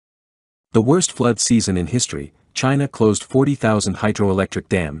The worst flood season in history, China closed 40,000 hydroelectric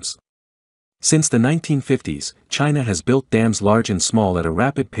dams. Since the 1950s, China has built dams large and small at a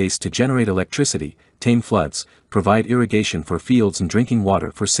rapid pace to generate electricity, tame floods, provide irrigation for fields and drinking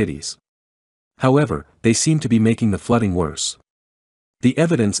water for cities. However, they seem to be making the flooding worse. The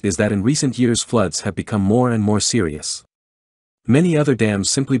evidence is that in recent years floods have become more and more serious. Many other dams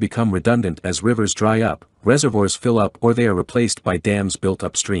simply become redundant as rivers dry up, reservoirs fill up, or they are replaced by dams built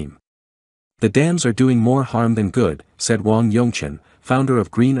upstream. The dams are doing more harm than good, said Wang Yongchen, founder of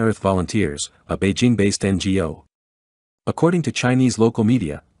Green Earth Volunteers, a Beijing-based NGO. According to Chinese local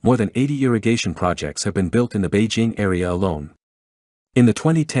media, more than 80 irrigation projects have been built in the Beijing area alone. In the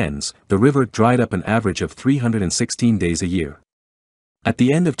 2010s, the river dried up an average of 316 days a year. At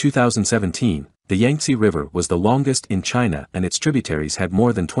the end of 2017, the Yangtze River was the longest in China and its tributaries had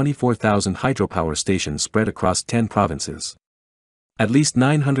more than 24,000 hydropower stations spread across 10 provinces. At least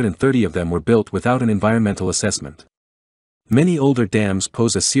 930 of them were built without an environmental assessment. Many older dams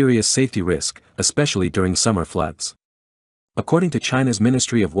pose a serious safety risk, especially during summer floods. According to China's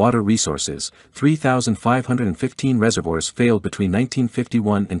Ministry of Water Resources, 3,515 reservoirs failed between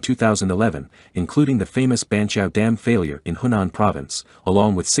 1951 and 2011, including the famous Banqiao Dam failure in Hunan Province,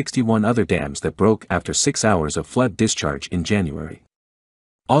 along with 61 other dams that broke after 6 hours of flood discharge in January.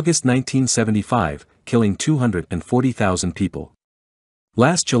 August 1975, killing 240,000 people.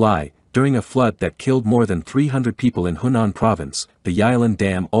 Last July, during a flood that killed more than 300 people in Hunan Province, the Yilan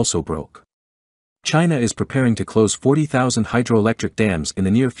Dam also broke. China is preparing to close 40,000 hydroelectric dams in the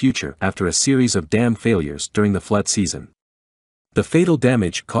near future after a series of dam failures during the flood season. The fatal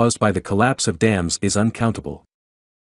damage caused by the collapse of dams is uncountable.